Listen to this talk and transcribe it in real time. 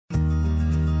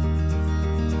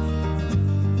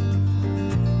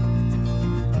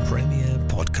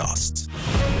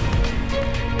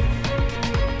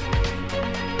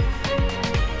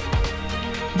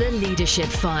Leadership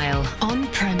File on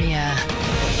Premier.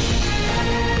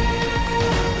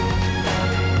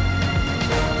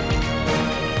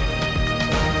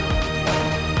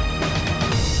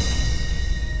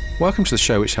 Welcome to the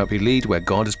show which helps you lead where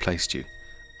God has placed you.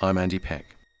 I'm Andy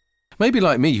Peck. Maybe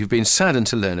like me, you've been saddened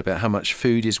to learn about how much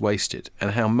food is wasted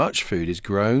and how much food is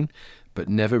grown but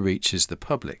never reaches the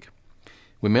public.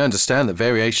 We may understand that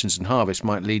variations in harvest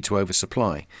might lead to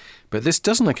oversupply, but this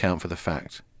doesn't account for the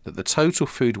fact that the total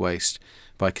food waste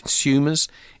by consumers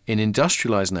in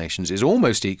industrialised nations is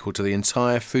almost equal to the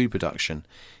entire food production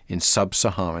in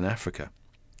sub-Saharan Africa.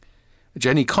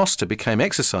 Jenny Costa became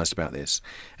exercised about this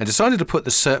and decided to put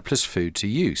the surplus food to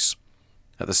use.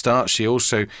 At the start, she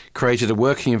also created a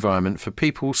working environment for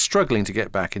people struggling to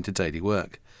get back into daily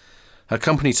work. Her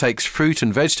company takes fruit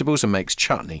and vegetables and makes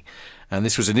chutney, and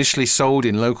this was initially sold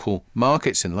in local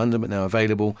markets in London but now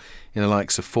available in the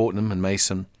likes of Fortnum and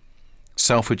Mason,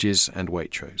 Selfridges and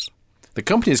Waitrose. The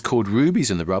company is called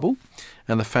Rubies in the Rubble,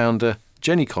 and the founder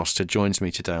Jenny Costa joins me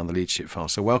today on the Leadership File.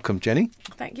 So welcome, Jenny.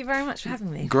 Thank you very much for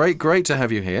having me. Great to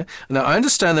have you here. Now, I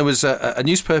understand there was a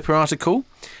newspaper article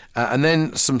and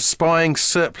then some spying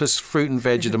surplus fruit and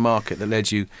veg at a market that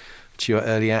led you to your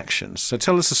early actions. So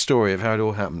tell us the story of how it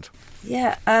all happened.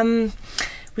 Yeah, it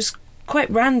was quite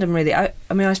random, really. I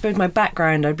suppose my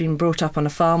background, I'd been brought up on a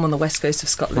farm on the west coast of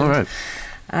Scotland. All right.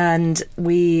 And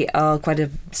we are quite a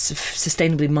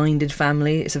sustainably minded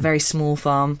family. It's a very small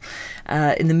farm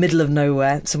in the middle of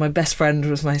nowhere. So my best friend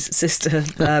was my sister,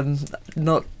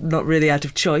 not really out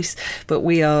of choice, but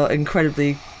we are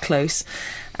incredibly close.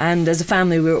 And as a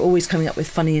family, we were always coming up with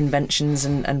funny inventions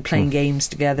and playing games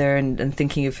together and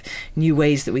thinking of new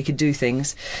ways that we could do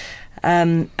things.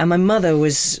 And my mother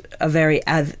was a very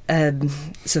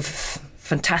sort of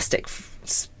fantastic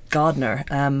gardener,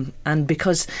 and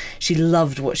because she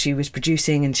loved what she was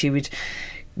producing and she would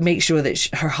make sure that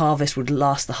her harvest would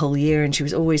last the whole year, and she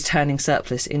was always turning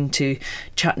surplus into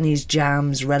chutneys,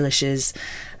 jams, relishes,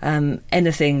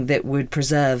 anything that would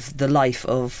preserve the life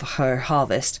of her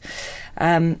harvest.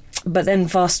 But then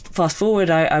fast forward,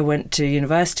 I went to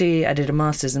university, I did a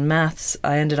master's in maths,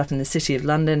 I ended up in the City of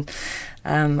London.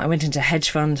 I went into a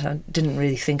hedge fund. I didn't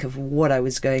really think of what I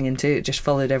was going into, it just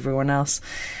followed everyone else.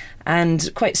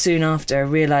 And quite soon after, I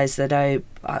realised that I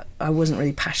wasn't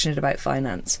really passionate about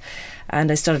finance.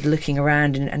 And I started looking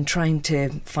around and trying to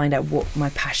find out what my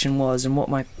passion was and what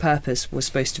my purpose was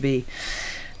supposed to be.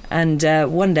 And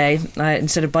one day,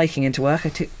 instead of biking into work, I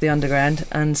took the Underground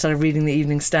and started reading the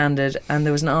Evening Standard. And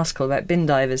there was an article about bin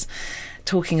divers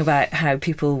talking about how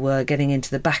people were getting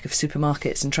into the back of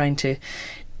supermarkets and trying to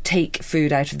take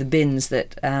food out of the bins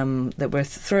that were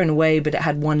thrown away, but it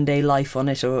had 1 day life on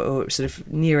it, or sort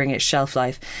of nearing its shelf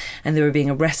life, and they were being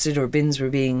arrested or bins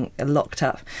were being locked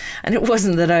up. And it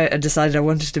wasn't that I decided I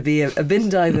wanted to be a bin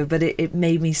diver, but it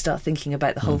made me start thinking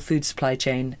about the whole food supply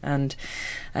chain and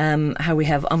how we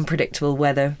have unpredictable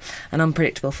weather and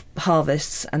unpredictable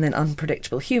harvests and then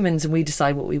unpredictable humans, and we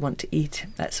decide what we want to eat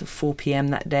at sort of 4 p.m.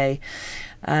 that day.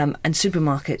 And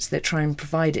supermarkets that try and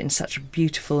provide it in such a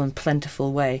beautiful and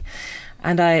plentiful way.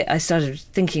 And I started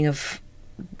thinking of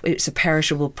it's a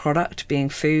perishable product being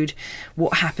food,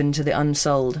 what happened to the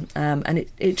unsold? And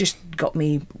it just got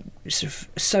me sort of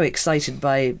so excited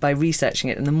by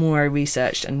researching it. And the more I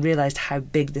researched and realised how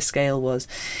big the scale was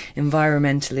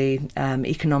environmentally,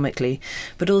 economically,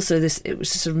 but also it was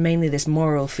sort of mainly this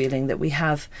moral feeling that we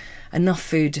have enough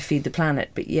food to feed the planet,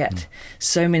 but yet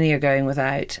so many are going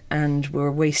without, and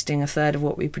we're wasting a third of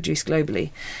what we produce globally.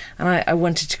 And I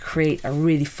wanted to create a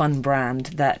really fun brand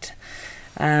that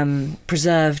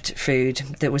preserved food,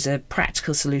 that was a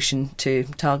practical solution to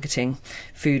targeting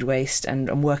food waste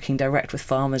and working direct with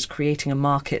farmers, creating a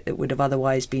market that would have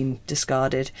otherwise been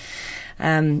discarded.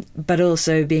 But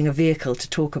also being a vehicle to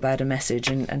talk about a message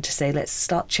and to say, let's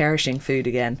start cherishing food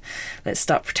again. Let's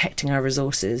start protecting our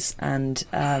resources and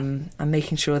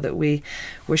making sure that we're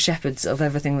shepherds of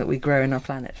everything that we grow in our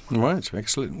planet. Right,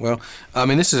 excellent. Well, I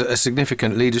mean, this is a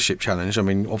significant leadership challenge. I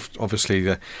mean,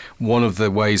 obviously, one of the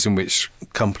ways in which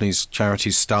companies,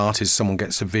 charities start is someone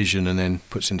gets a vision and then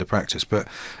puts into practice. But,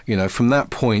 from that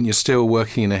point, you're still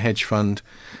working in a hedge fund.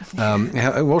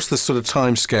 What's the sort of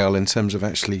time scale in terms of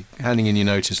actually handing in your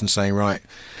notice and saying, right,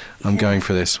 I'm going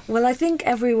for this? Well, I think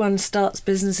everyone starts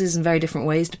businesses in very different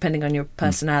ways depending on your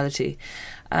personality.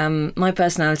 My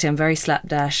personality, I'm very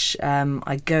slapdash.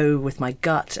 I go with my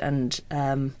gut and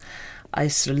I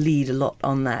sort of lead a lot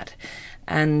on that.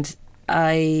 And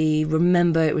I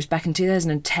remember it was back in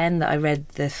 2010 that I read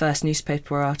the first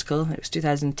newspaper article. It was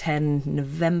 2010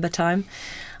 November time.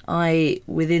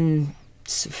 Within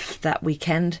that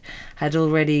weekend had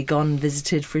already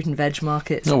visited fruit and veg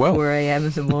markets Oh, at well. 4 a.m.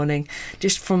 in the morning,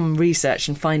 just from research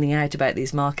and finding out about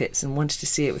these markets, and wanted to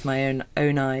see it with my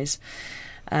own eyes.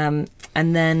 And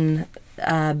then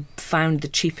found the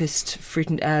cheapest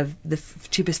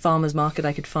cheapest farmers market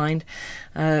I could find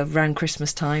around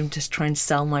Christmas time to try and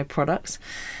sell my products.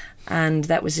 And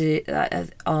that was it.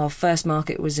 Our first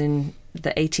market was in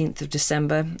the 18th of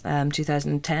December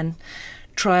 2010.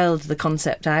 Trialled the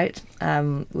concept out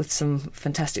with some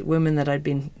fantastic women that I'd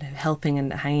been helping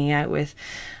and hanging out with,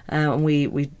 and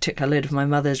we took a load of my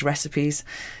mother's recipes,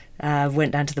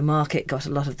 went down to the market, got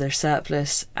a lot of their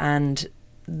surplus, and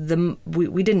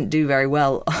we didn't do very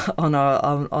well on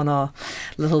our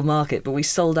little market, but we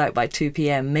sold out by 2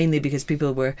 p.m. mainly because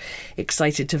people were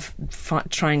excited to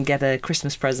try and get a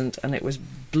Christmas present, and it was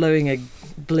blowing a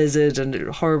blizzard and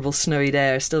a horrible snowy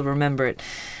day. I still remember it.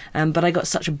 But I got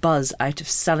such a buzz out of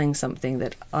selling something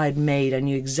that I'd made. I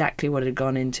knew exactly what had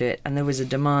gone into it, and there was a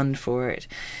demand for it.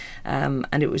 And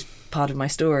it was part of my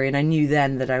story, and I knew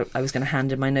then that I was going to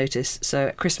hand in my notice. So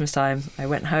at Christmas time, I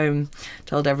went home,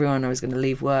 told everyone I was going to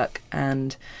leave work,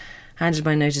 and handed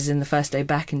my notice in the first day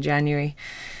back in January.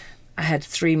 I had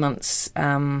 3 months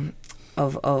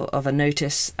of a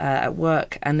notice at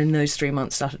work, and in those 3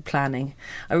 months started planning.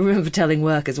 I remember telling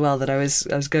work as well that I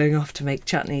was going off to make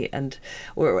chutney,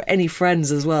 or any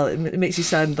friends as well. It makes you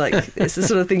sound like it's the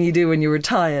sort of thing you do when you're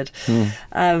retired.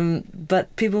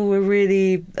 But people were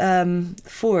really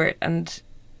for it, and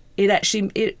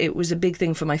it was a big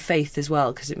thing for my faith as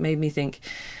well, because it made me think.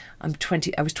 I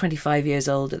was 25 years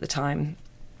old at the time,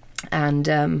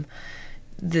 and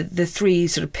the three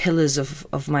sort of pillars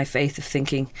of my faith of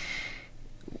thinking,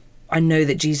 I know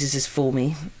that Jesus is for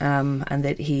me, and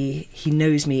that he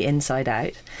knows me inside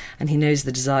out, and he knows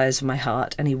the desires of my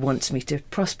heart, and he wants me to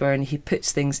prosper, and he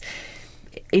puts things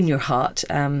in your heart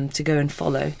to go and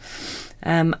follow,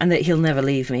 and that he'll never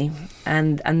leave me,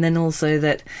 and then also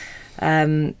that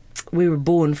we were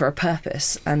born for a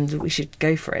purpose, and we should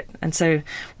go for it. And so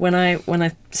when I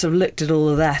sort of looked at all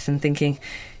of that and thinking,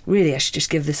 really, I should just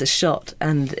give this a shot,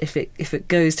 and if it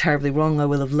goes terribly wrong, I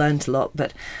will have learnt a lot,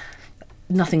 but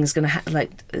nothing's going to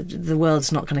the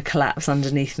world's not going to collapse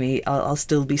underneath me. I'll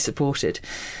still be supported.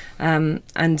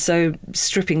 And so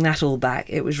stripping that all back,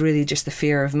 it was really just the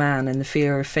fear of man and the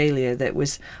fear of failure that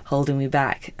was holding me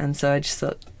back. And so I just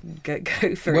thought, go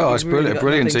for it. Well, it's Really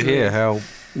brilliant to hear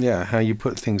lose. how you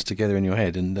put things together in your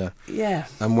head and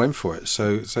went for it.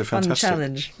 So fantastic. Fun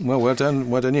challenge. Well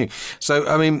done you. So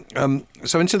I mean,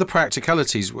 so into the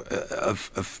practicalities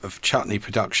of chutney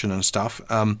production and stuff.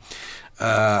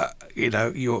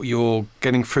 You're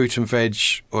getting fruit and veg,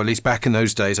 or at least back in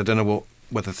those days. I don't know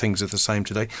whether things are the same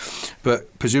today,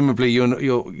 but presumably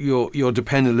you're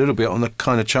dependent a little bit on the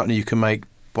kind of chutney you can make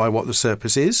by what the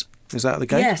surplus is. Is that the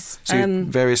case? Yes. So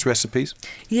various recipes.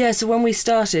 Yeah. So when we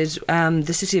started,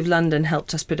 the City of London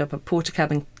helped us put up a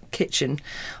porter-cabin kitchen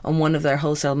on one of their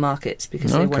wholesale markets,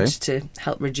 because they wanted to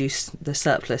help reduce the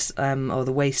surplus or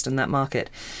the waste in that market.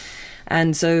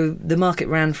 And so the market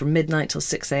ran from midnight till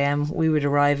 6 a.m. We would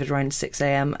arrive at around 6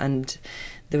 a.m. and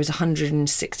there was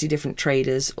 160 different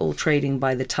traders, all trading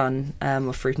by the ton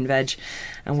of fruit and veg.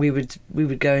 And we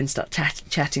would go and start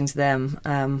chatting to them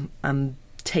and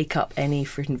take up any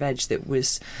fruit and veg that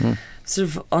was sort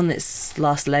of on its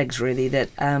last legs, really, that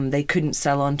they couldn't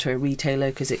sell on to a retailer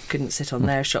because it couldn't sit on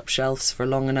their shop shelves for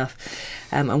long enough.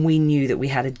 And we knew that we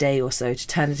had a day or so to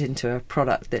turn it into a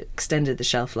product that extended the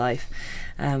shelf life.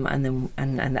 And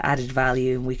added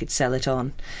value, and we could sell it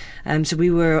on. So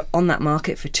we were on that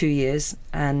market for 2 years,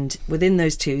 and within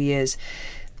those 2 years,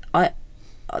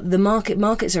 the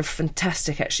markets are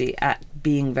fantastic actually at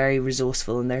being very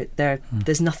resourceful, and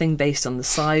there's nothing based on the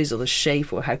size or the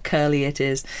shape or how curly it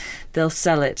is. They'll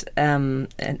sell it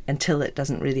until it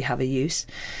doesn't really have a use.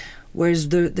 Whereas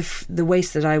the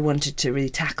waste that I wanted to really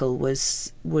tackle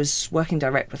was working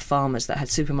direct with farmers that had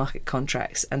supermarket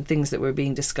contracts and things that were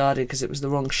being discarded because it was the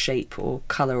wrong shape or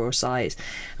colour or size,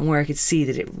 and where I could see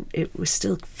that it was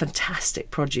still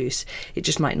fantastic produce, it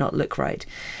just might not look right.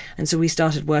 And so we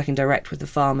started working direct with the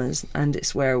farmers, and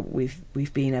it's where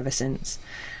we've been ever since.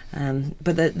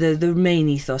 But the main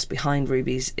ethos behind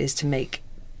Rubies is to make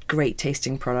great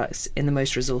tasting products in the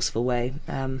most resourceful way.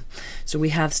 So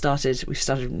we've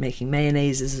started making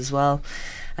mayonnaises as well,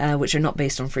 which are not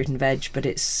based on fruit and veg, but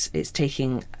it's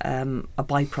taking a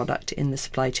byproduct in the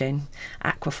supply chain,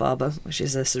 aquafaba, which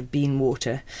is a sort of bean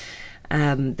water,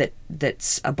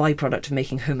 that's a byproduct of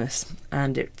making hummus,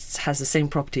 and it has the same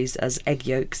properties as egg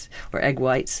yolks or egg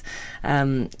whites.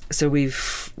 So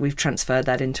we've transferred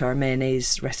that into our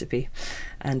mayonnaise recipe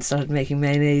and started making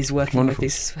mayonnaise working Wonderful.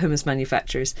 with these hummus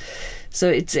manufacturers. So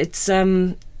it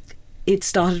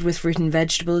started with fruit and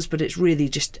vegetables, but it's really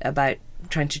just about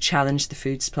trying to challenge the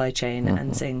food supply chain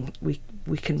and saying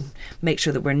we can make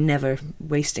sure that we're never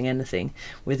wasting anything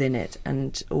within it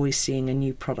and always seeing a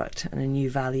new product and a new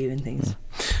value in things.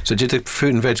 So did the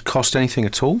fruit and veg cost anything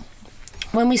at all?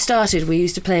 When we started, we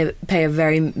used to pay a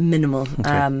very minimal,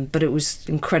 Okay. but it was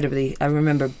incredibly. I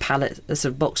remember sort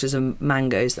of boxes of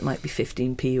mangoes that might be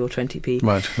 15p or 20p,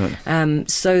 Right.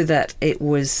 so that it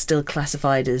was still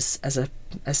classified as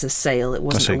a sale. It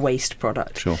wasn't a waste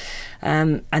product. Sure.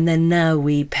 And then now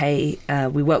we pay.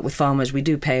 We work with farmers. We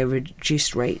do pay a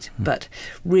reduced rate, but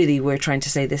really we're trying to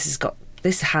say this has got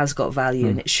value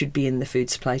and it should be in the food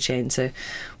supply chain. So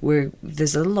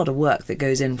there's a lot of work that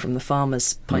goes in from the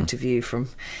farmer's point of view, from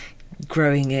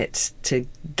growing it to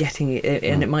getting it,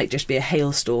 and it might just be a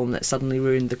hailstorm that suddenly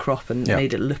ruined the crop and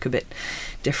made it look a bit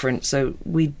different. So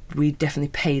we definitely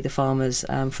pay the farmers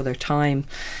for their time,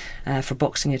 for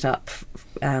boxing it up,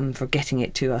 for getting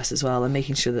it to us as well, and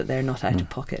making sure that they're not out of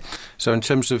pocket. So in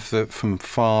terms of from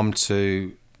farm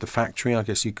to the factory, I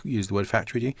guess you use the word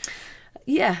factory, do you?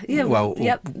 Yeah. Well,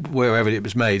 yep. wherever it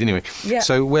was made, anyway. Yeah.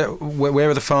 So where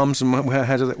are the farms, and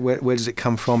where does it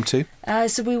come from to?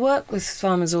 So we work with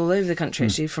farmers all over the country,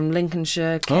 actually, from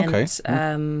Lincolnshire, Kent,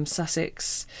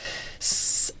 Sussex.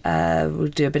 We'll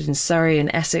do a bit in Surrey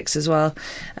and Essex as well.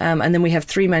 And then we have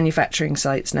 3 manufacturing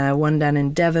sites now, one down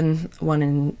in Devon, one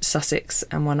in Sussex,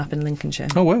 and one up in Lincolnshire.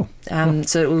 Oh, well.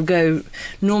 So it will go,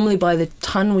 normally by the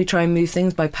tonne, we try and move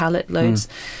things by pallet loads,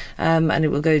 and it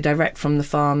will go direct from the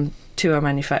farm to our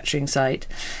manufacturing site,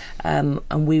 and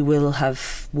we will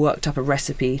have worked up a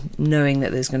recipe knowing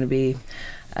that there's going to be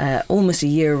almost a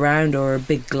year round or a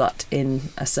big glut in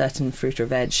a certain fruit or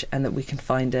veg, and that we can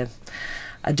find a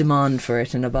demand for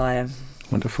it and a buyer.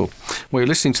 Wonderful. Well, you're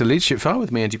listening to Leadership File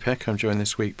with me, Andy Peck. I'm joined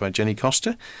this week by Jenny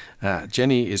Costa.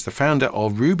 Jenny is the founder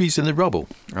of Rubies in the Rubble,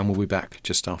 and we'll be back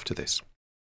just after this.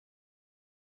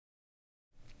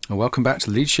 And welcome back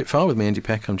to Leadership File with me, Andy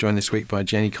Peck. I'm joined this week by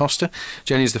Jenny Costa.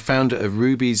 Jenny is the founder of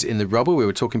Rubies in the Rubble. We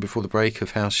were talking before the break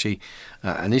of how she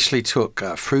initially took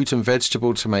fruit and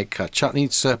vegetable to make chutney,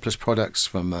 surplus products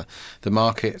from the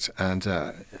market, and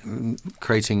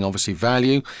creating obviously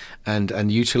value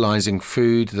and utilising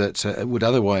food that would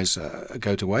otherwise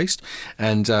go to waste.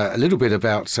 And a little bit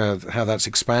about how that's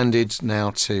expanded now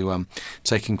to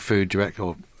taking food direct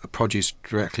or produce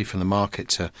directly from the market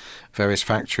to various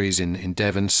factories in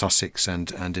Devon, Sussex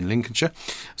and in Lincolnshire.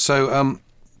 So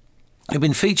you've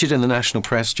been featured in the national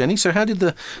press, Jenny. So how did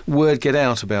the word get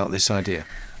out about this idea?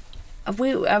 I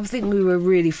think we were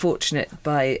really fortunate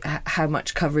by how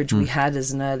much coverage we had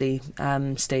as an early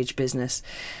stage business.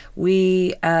 I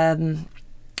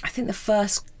think the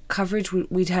first coverage,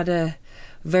 we'd had a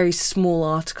very small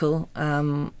article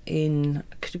could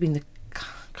have been the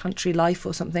Country Life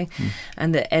or something,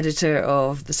 and the editor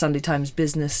of the Sunday Times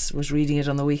Business was reading it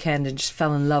on the weekend and just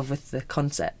fell in love with the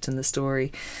concept and the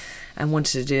story and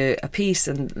wanted to do a piece,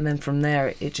 and then from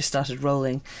there it just started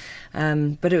rolling.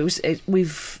 But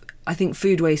I think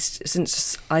food waste,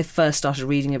 since I first started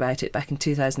reading about it back in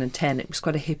 2010, it was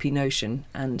quite a hippie notion,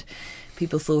 and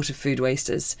people thought of food waste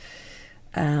as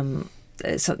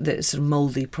sort of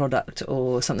mouldy product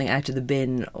or something out of the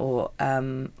bin or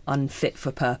unfit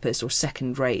for purpose or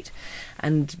second rate.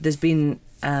 And there's been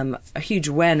a huge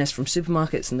awareness from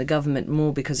supermarkets and the government,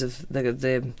 more because of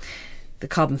the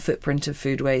carbon footprint of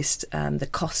food waste, the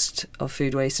cost of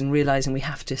food waste, and realising we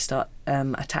have to start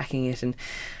attacking it and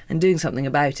doing something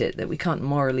about it, that we can't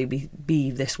morally be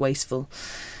this wasteful.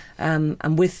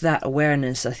 And with that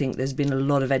awareness, I think there's been a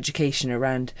lot of education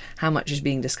around how much is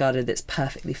being discarded that's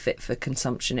perfectly fit for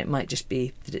consumption. It might just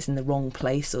be that it's in the wrong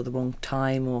place or the wrong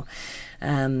time, or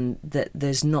that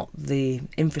there's not the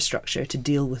infrastructure to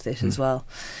deal with it as well.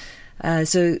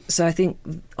 So I think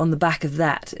on the back of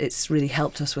that, it's really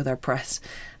helped us with our press.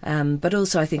 But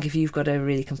also, I think if you've got a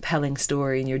really compelling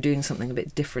story and you're doing something a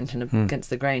bit different and against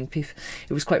the grain,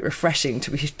 it was quite refreshing to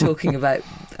be talking about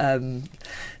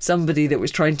somebody that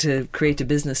was trying to create a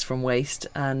business from waste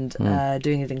and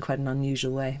doing it in quite an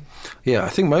unusual way. Yeah, I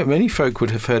think many folk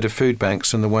would have heard of food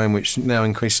banks and the way in which now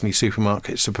increasingly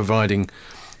supermarkets are providing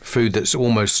food that's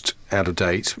almost out of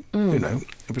date, you know.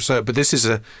 So, but this is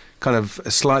a kind of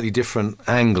a slightly different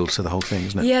angle to the whole thing,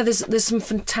 isn't it? Yeah, there's some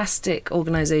fantastic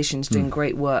organisations doing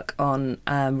great work on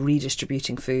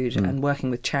redistributing food and working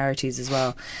with charities as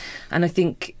well. And I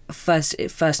think first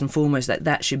and foremost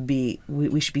that should be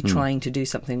we should be trying to do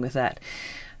something with that.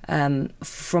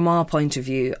 From our point of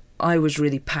view, I was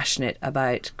really passionate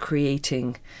about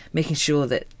making sure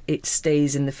that it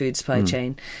stays in the food supply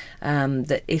chain,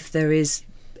 that if there is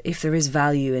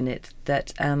value in it,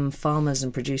 that farmers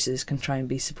and producers can try and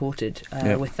be supported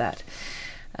with that.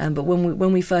 But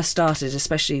when we first started,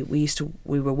 especially,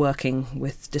 we were working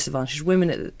with disadvantaged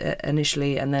women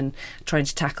initially, and then trying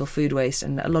to tackle food waste.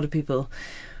 And a lot of people,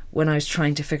 when I was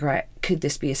trying to figure out could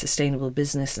this be a sustainable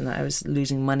business, and I was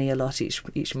losing money a lot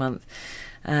each month,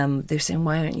 they were saying,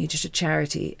 why aren't you just a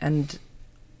charity? And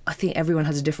I think everyone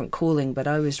has a different calling, but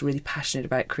I was really passionate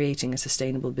about creating a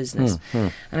sustainable business.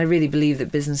 And I really believe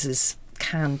that businesses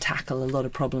can tackle a lot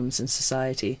of problems in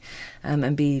society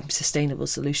and be sustainable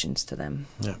solutions to them.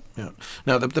 Yeah.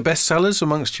 Now, the best sellers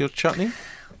amongst your chutney?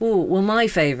 Oh, well, my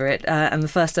favourite and the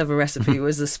first ever recipe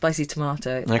was the spicy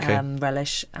tomato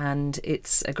relish, and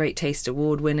it's a Great Taste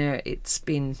Award winner. It's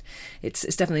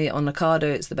definitely on Ocado.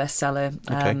 It's the best seller.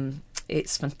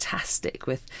 It's fantastic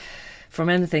from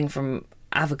anything from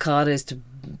avocados to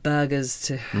burgers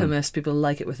to hummus. People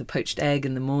like it with a poached egg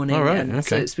in the morning. All right, and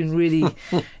so it's been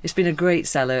it's been a great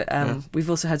seller. We've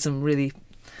also had some really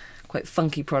quite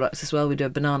funky products as well. We do a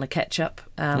banana ketchup,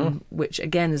 which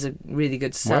again is a really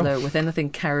good seller with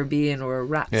anything Caribbean or a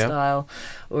wrap style,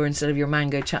 or instead of your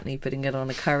mango chutney, putting it on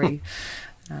a curry.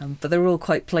 But they're all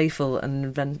quite playful and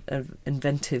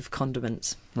inventive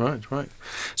condiments. Right.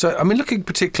 So, I mean, looking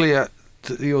particularly at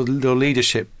your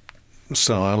leadership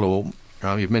style, or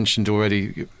you've mentioned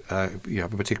already you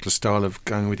have a particular style of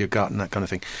going with your gut and that kind of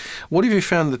thing. What have you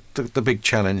found the big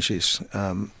challenges,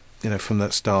 from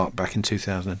that start back in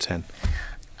 2010?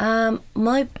 I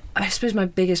suppose my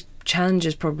biggest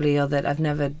challenges probably are that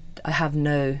I have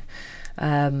no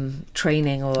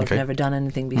training, or I've never done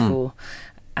anything before.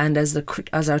 And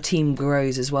as our team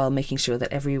grows as well, making sure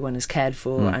that everyone is cared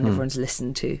for and everyone's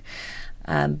listened to.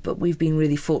 But we've been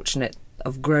really fortunate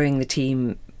of growing the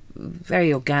team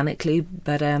very organically,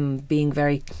 but being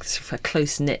very sort of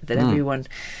close-knit, that everyone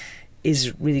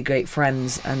is really great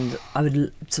friends, and I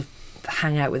would sort of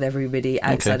hang out with everybody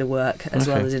outside of work as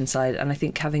well as inside. And I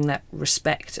think having that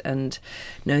respect and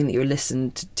knowing that you're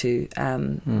listened to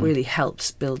really helps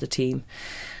build a team.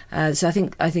 So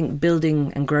I think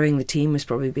building and growing the team has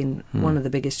probably been one of the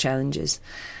biggest challenges.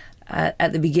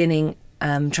 At the beginning,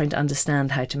 trying to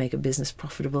understand how to make a business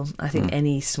profitable. I think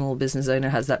any small business owner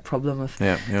has that problem of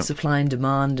supply and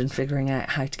demand and figuring out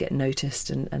how to get noticed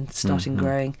and starting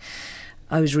growing.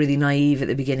 I was really naive at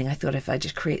the beginning. I thought if I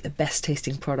just create the best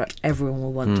tasting product, everyone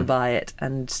will want to buy it,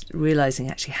 and realising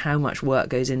actually how much work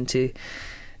goes into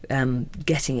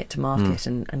getting it to market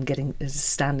and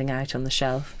standing out on the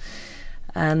shelf.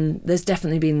 There's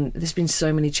been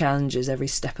so many challenges every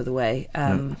step of the way,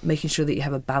 making sure that you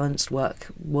have a balanced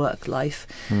work life.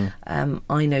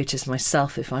 I notice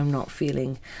myself, if I'm not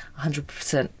feeling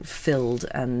 100% filled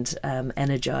and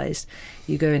energized,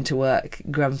 you go into work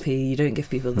grumpy, you don't give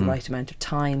people the right amount of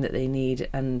time that they need,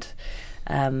 and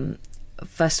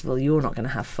first of all, you're not going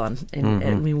to have fun. I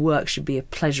mean, work should be a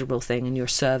pleasurable thing, and you're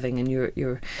serving and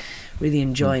you're really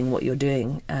enjoying what you're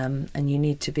doing, and you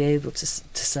need to be able to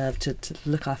serve, to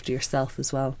look after yourself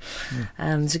as well.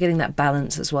 So getting that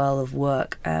balance as well of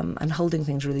work and holding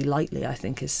things really lightly, I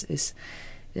think is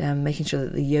making sure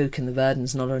that the yoke and the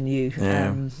burden's not on you.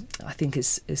 I think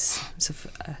is sort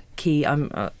of key. I'm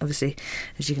obviously,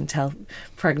 as you can tell,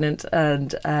 pregnant,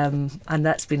 and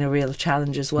that's been a real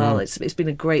challenge as well. It's been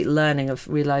a great learning of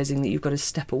realising that you've got to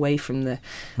step away from the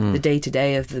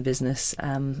day-to-day of the business,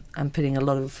 and putting a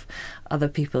lot of other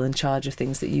people in charge of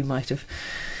things that you might have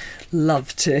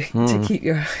loved to keep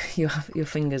your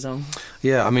fingers on.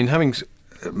 Yeah, I mean, having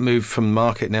moved from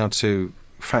market now to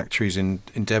factories in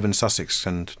Devon, Sussex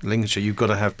and Lincolnshire, you've got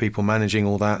to have people managing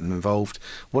all that and involved.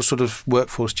 What sort of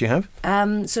workforce do you have?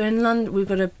 So in London, we've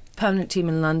got a permanent team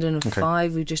in London of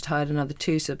 5. We've just hired another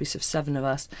 2, so there'll be sort of 7 of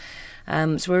us.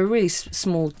 So we're a really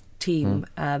small team.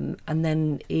 And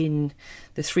then in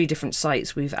the 3 different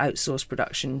sites, we've outsourced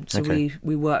production. So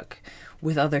we work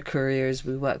with other couriers,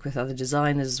 we work with other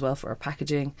designers as well for our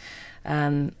packaging.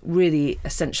 Really,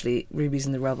 essentially, Rubies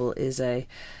and the Rubble is a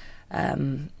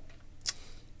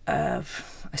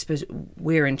I suppose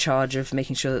we're in charge of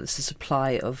making sure that there's a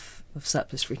supply of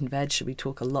surplus fruit and veg. So we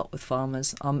talk a lot with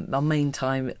farmers. Our main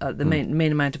time,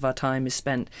 main amount of our time is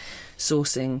spent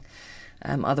sourcing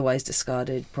otherwise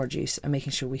discarded produce, and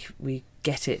making sure we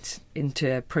get it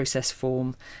into a process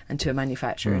form and to a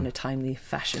manufacturer in a timely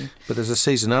fashion. But there's a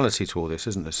seasonality to all this,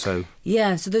 isn't there? So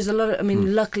there's a lot of,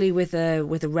 luckily with a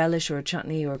relish or a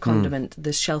chutney or a condiment,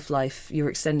 the shelf life, you're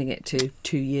extending it to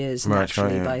 2 years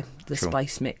naturally by the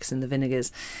spice mix and the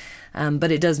vinegars.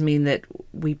 But it does mean that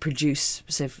we produce,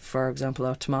 say for example,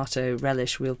 our tomato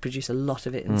relish, we'll produce a lot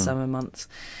of it in summer months.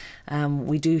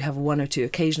 We do have one or two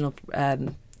occasional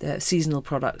seasonal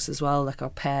products as well, like our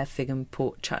pear, fig and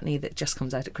port chutney that just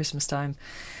comes out at Christmas time,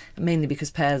 mainly because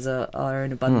pears are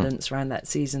in abundance around that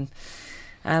season.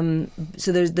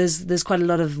 So there's quite a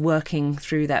lot of working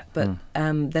through that. But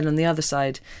then on the other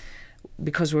side,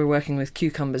 because we're working with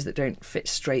cucumbers that don't fit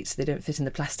straight, so they don't fit in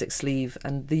the plastic sleeve,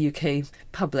 and the UK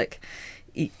public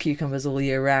eat cucumbers all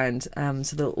year round,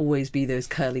 so there'll always be those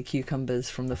curly cucumbers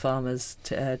from the farmers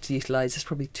to utilise. There's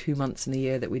probably 2 months in the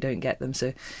year that we don't get them,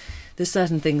 so there's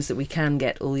certain things that we can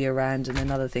get all year round, and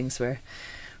then other things where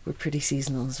we're pretty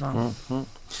seasonal as well.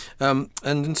 And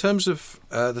in terms of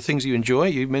the things you enjoy,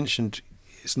 you mentioned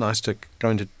it's nice to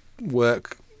go into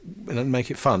work and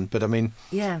make it fun, but I mean,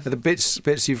 are the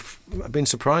bits you've been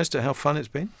surprised at how fun it's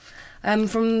been?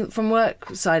 From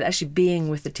work side, actually being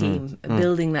with the team,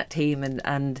 building that team,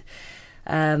 and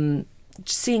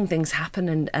seeing things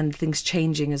happen and things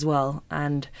changing as well,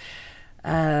 and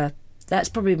that's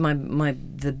probably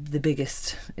the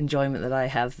biggest enjoyment that I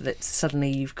have. That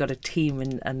suddenly you've got a team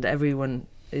and everyone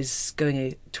is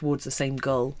going towards the same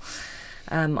goal.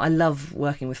 I love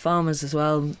working with farmers as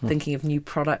well, thinking of new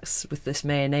products with this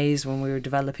mayonnaise. When we were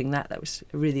developing that was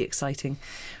really exciting.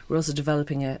 We're also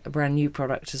developing a brand new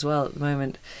product as well at the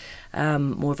moment,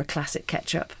 more of a classic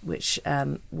ketchup, which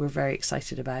we're very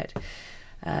excited about.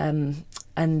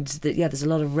 There's a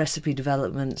lot of recipe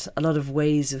development, a lot of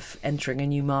ways of entering a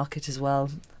new market as well.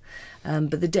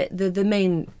 But the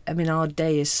main, our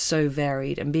day is so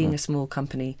varied, and being a small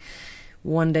company,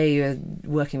 one day you're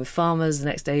working with farmers, the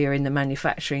next day you're in the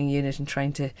manufacturing unit and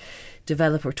trying to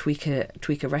develop or tweak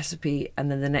a recipe,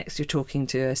 and then the next you're talking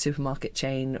to a supermarket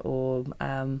chain or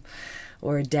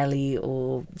a deli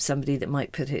or somebody that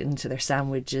might put it into their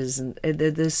sandwiches, and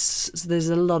there's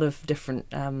a lot of different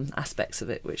aspects of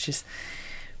it, which is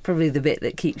probably the bit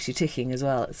that keeps you ticking as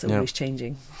well. It's always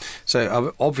changing.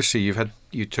 So obviously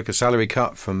you took a salary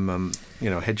cut from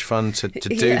a hedge fund to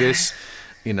do this.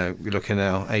 You're looking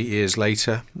now 8 years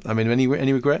later. I mean, any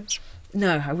regrets?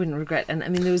 No, I wouldn't regret. And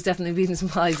there was definitely been some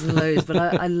highs and lows, but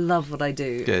I love what I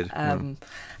do. Good.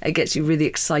 It gets you really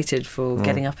excited for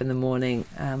getting up in the morning.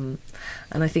 And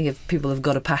I think if people have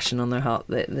got a passion on their heart,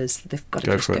 they've got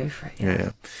to go for it.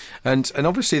 Yeah. And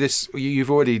obviously this, you've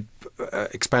already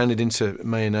expanded into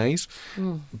mayonnaise,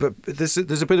 but there's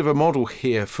a bit of a model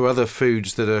here for other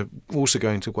foods that are also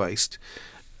going to waste.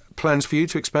 Plans for you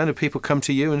to expand? Have people come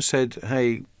to you and said,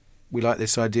 "Hey, we like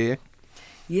this idea"?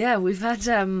 Yeah, we've had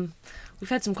some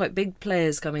quite big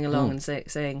players coming along and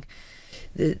saying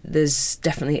there's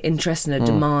definitely interest and a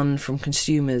demand from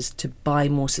consumers to buy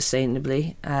more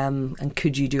sustainably, and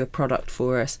could you do a product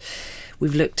for us?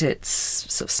 We've looked at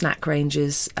sort of snack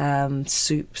ranges,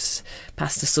 soups,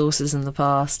 pasta sauces in the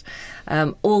past,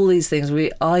 all these things.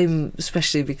 I'm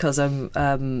especially because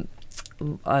I've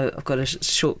got a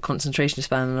short concentration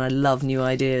span and I love new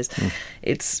ideas.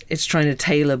 It's trying to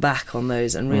tailor back on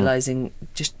those and realising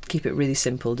just keep it really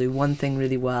simple, do one thing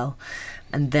really well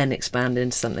and then expand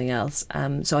into something else.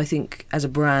 So I think as a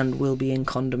brand we'll be in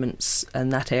condiments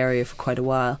and that area for quite a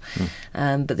while.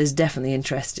 But there's definitely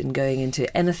interest in going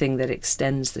into anything that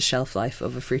extends the shelf life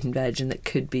of a fruit and veg and that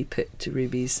could be put to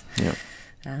Rubies. Yeah.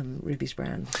 Rubies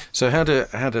brand. So how do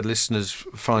listeners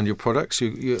find your products?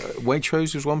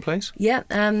 Waitrose is one place? Yeah,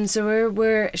 so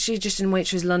we're actually just in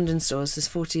Waitrose London stores. There's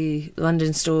 40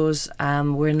 London stores.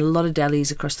 We're in a lot of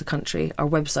delis across the country. Our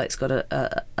website's got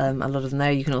a lot of them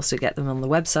there. You can also get them on the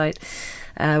website.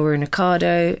 We're in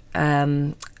Ocado,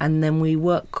 and then we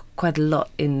work quite a lot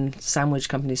in sandwich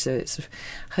companies, so it's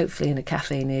hopefully in a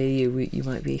cafe near you, you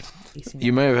might be eating.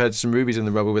 You may have had some Rubies in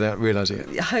the Rubble without realising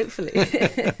it. Hopefully.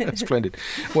 Splendid.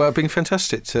 Well, it's been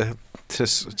fantastic to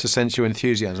sense your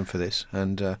enthusiasm for this,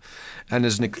 and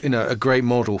as a great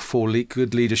model for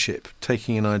good leadership,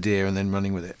 taking an idea and then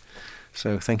running with it.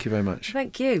 So thank you very much.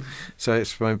 Thank you. So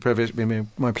it's been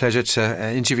my pleasure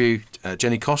to interview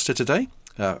Jenny Costa today.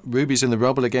 Rubies in the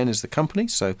Rubble again is the company,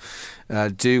 so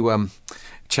do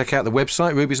check out the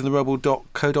website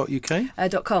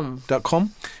rubiesintherubble.co.uk. .com.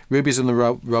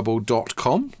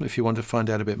 rubiesintherubble.com if you want to find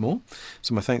out a bit more.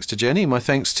 So my thanks to Jenny, my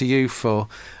thanks to you for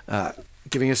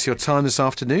giving us your time this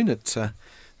afternoon at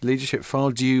Leadership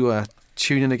File. Do you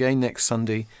tune in again next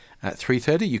Sunday at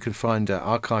 3:30. You can find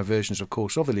archive versions, of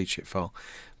course, of the Leadership File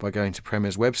by going to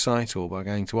Premier's website or by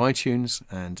going to iTunes,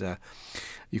 and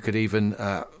you could even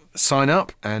sign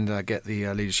up and get the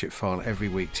Leadership File every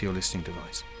week to your listening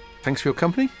device. Thanks for your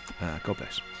company. God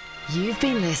bless. You've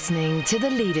been listening to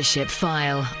The Leadership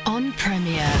File on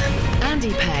Premier.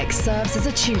 Andy Peck serves as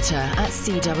a tutor at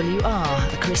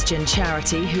CWR, a Christian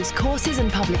charity whose courses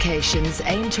and publications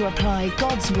aim to apply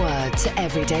God's Word to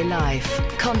everyday life.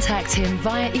 Contact him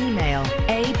via email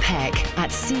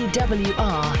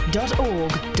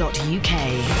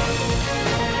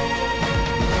apeck@cwr.org.uk.